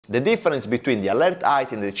The difference between the alert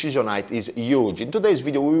height and the decision height is huge. In today's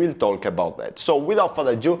video we will talk about that. So without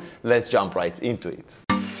further ado, let's jump right into it.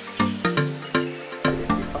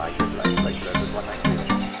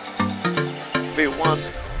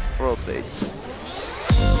 V1 rotates.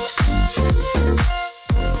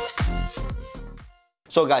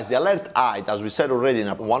 So guys, the alert height, as we said already in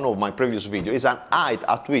one of my previous videos, is an height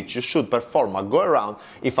at which you should perform a go-around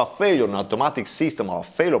if a failure in an automatic system or a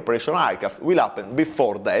failed operational aircraft will happen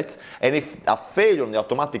before that, and if a failure in the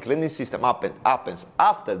automatic landing system happens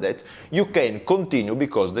after that, you can continue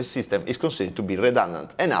because the system is considered to be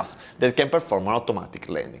redundant enough that it can perform an automatic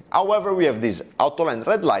landing. However, we have this Autoland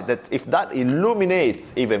red light that if that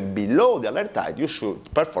illuminates even below the alert height, you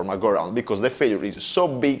should perform a go-around because the failure is so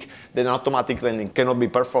big that an automatic landing cannot be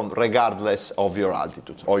performed regardless of your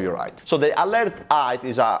altitude or your height. So the alert height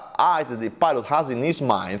is a height that the pilot has in his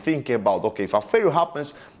mind, thinking about, okay, if a failure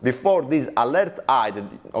happens before this alert height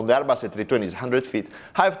on the Airbus A320 is 100 feet,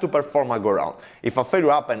 I have to perform a go-around. If a failure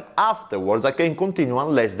happens afterwards, I can continue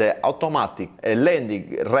unless the automatic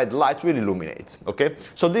landing red light will illuminate. Okay,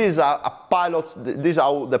 so this is this is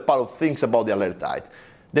how the pilot thinks about the alert height.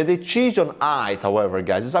 The decision height, however,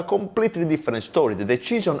 guys, is a completely different story. The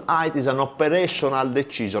decision height is an operational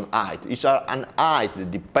decision height. It's an height that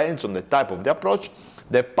depends on the type of the approach.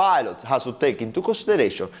 The pilot has to take into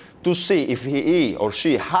consideration to see if he or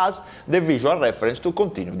she has the visual reference to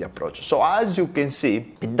continue the approach. So as you can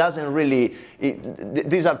see, it doesn't really,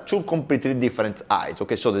 these are two completely different heights.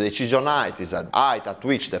 Okay, so the decision height is a height at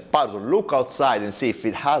which the pilot will look outside and see if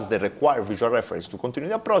it has the required visual reference to continue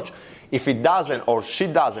the approach. If it doesn't or she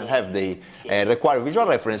doesn't have the required visual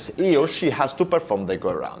reference, he or she has to perform the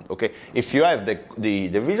go-around. Okay, if you have the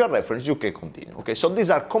visual reference, you can continue. Okay, so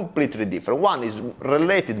these are completely different. One is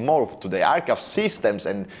related more to the aircraft systems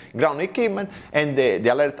and ground equipment, and the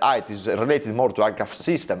alert height is related more to aircraft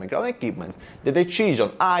system and ground equipment. The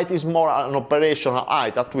decision height is more an operational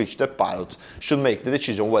height at which the pilot should make the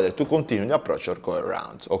decision whether to continue the approach or go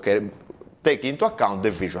around. Okay, take into account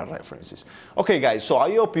the visual references. Okay guys, so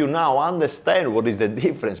I hope you now understand what is the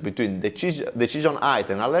difference between decision height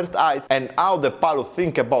and alert height and how the pilot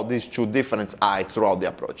think about these two different heights throughout the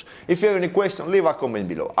approach. If you have any question, leave a comment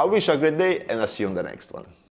below. I wish you a great day and I'll see you on the next one.